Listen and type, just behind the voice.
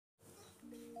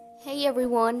Hey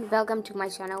everyone, welcome to my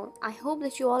channel. I hope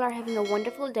that you all are having a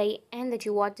wonderful day and that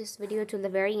you watch this video till the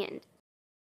very end.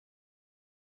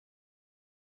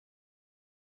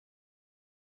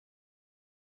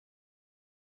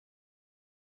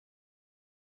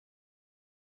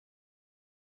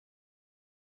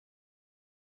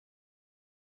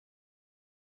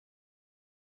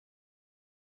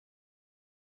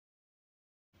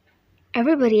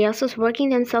 Everybody else is working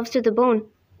themselves to the bone.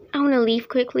 I want to leave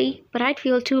quickly, but I'd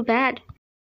feel too bad.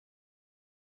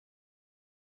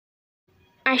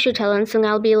 I should tell Eun-sung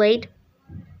I'll be late.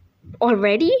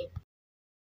 Already?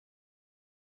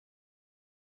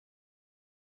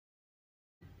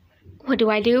 What do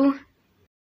I do?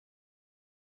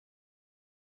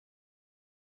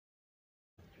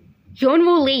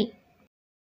 Yeon Lee!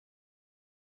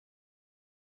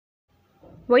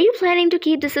 Were you planning to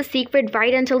keep this a secret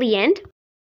right until the end?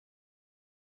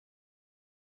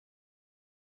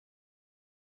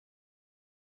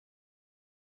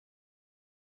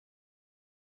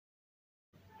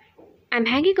 I'm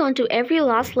hanging on to every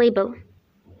last label.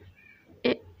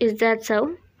 Is that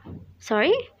so?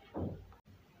 Sorry?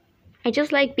 I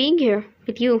just like being here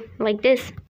with you, like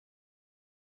this.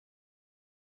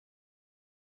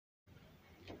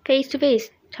 Face to face,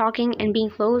 talking and being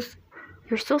close.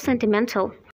 You're so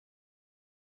sentimental.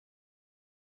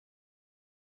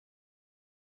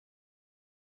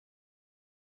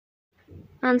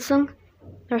 Eun-sung,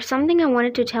 there's something I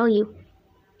wanted to tell you.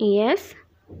 Yes?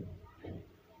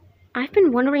 I've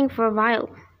been wondering for a while.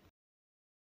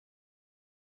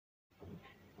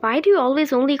 Why do you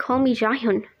always only call me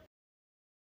Jae-hyun?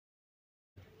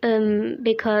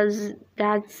 Because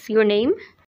that's your name?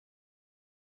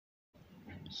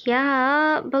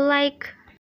 Yeah, but like...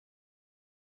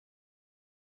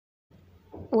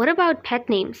 What about pet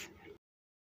names?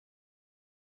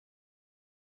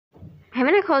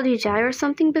 Haven't I called you Jae or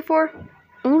something before?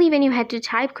 Only when you had to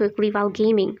type quickly while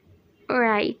gaming.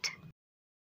 Right.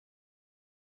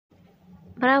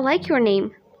 But I like your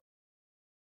name.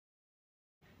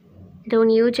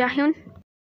 Don't you, Jae-hyun?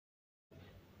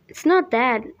 It's not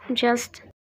that, just...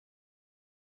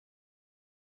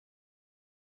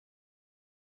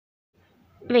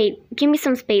 Wait, give me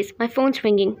some space. My phone's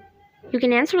ringing. You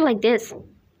can answer like this.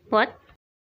 What?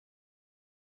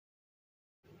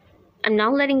 I'm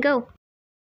not letting go.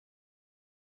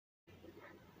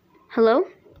 Hello?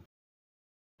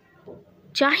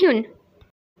 Jae-hyun!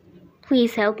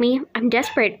 Please help me. I'm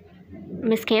desperate.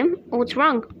 Miss Kim, what's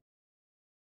wrong?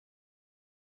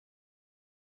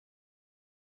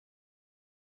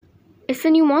 It's the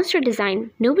new monster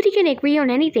design. Nobody can agree on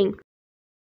anything.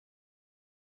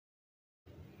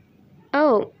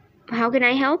 Oh, how can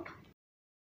I help?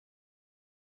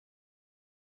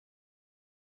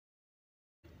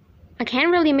 I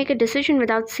can't really make a decision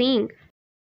without seeing.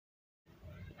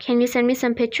 Can you send me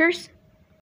some pictures?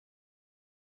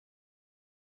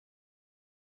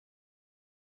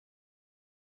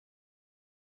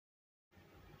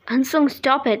 Eun-sung,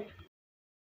 stop it.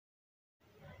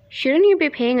 Shouldn't you be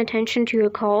paying attention to your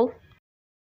call?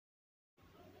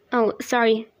 Oh,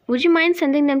 sorry. Would you mind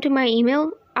sending them to my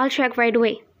email? I'll check right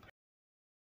away.